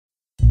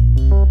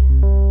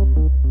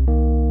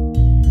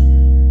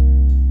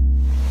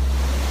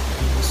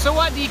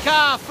Sawadee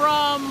ka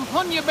from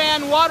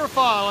Punyaban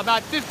Waterfall,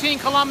 about 15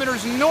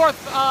 kilometers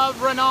north of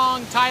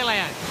Ranong,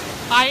 Thailand.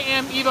 I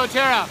am Evo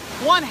Terra,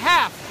 one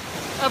half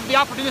of the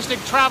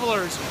opportunistic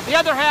travelers. The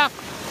other half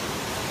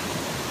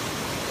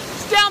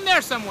is down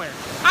there somewhere.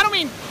 I don't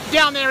mean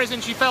down there as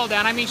in she fell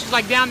down. I mean she's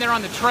like down there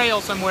on the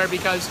trail somewhere,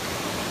 because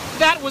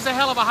that was a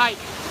hell of a hike.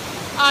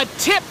 A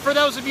tip for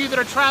those of you that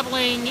are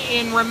traveling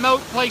in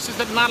remote places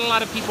that not a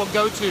lot of people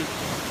go to.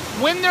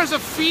 When there's a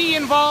fee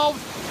involved,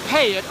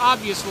 pay it,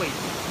 obviously.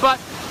 But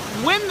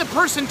when the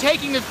person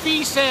taking the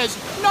fee says,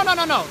 no,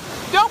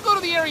 don't go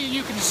to the area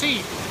you can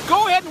see.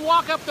 Go ahead and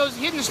walk up those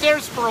hidden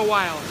stairs for a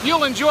while.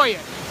 You'll enjoy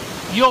it.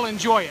 You'll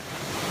enjoy it.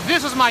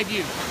 This is my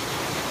view.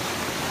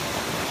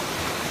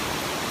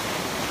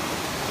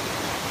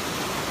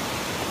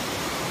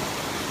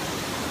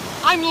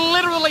 I'm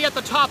literally at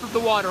the top of the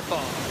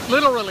waterfall.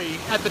 Literally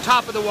at the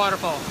top of the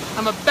waterfall.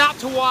 I'm about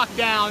to walk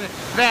down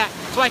that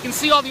so I can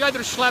see all the other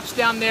schleps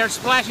down there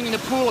splashing in the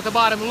pool at the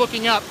bottom,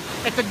 looking up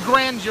at the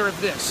grandeur of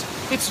this.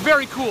 It's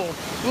very cool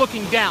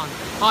looking down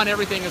on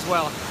everything as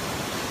well.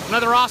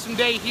 Another awesome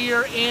day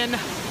here in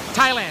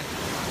Thailand.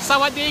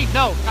 Sawadee?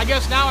 No, I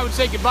guess now I would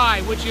say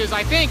goodbye, which is,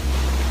 I think,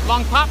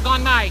 long pop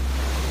gone nai.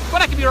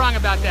 But I could be wrong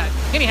about that.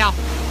 Anyhow,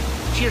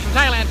 cheers from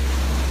Thailand.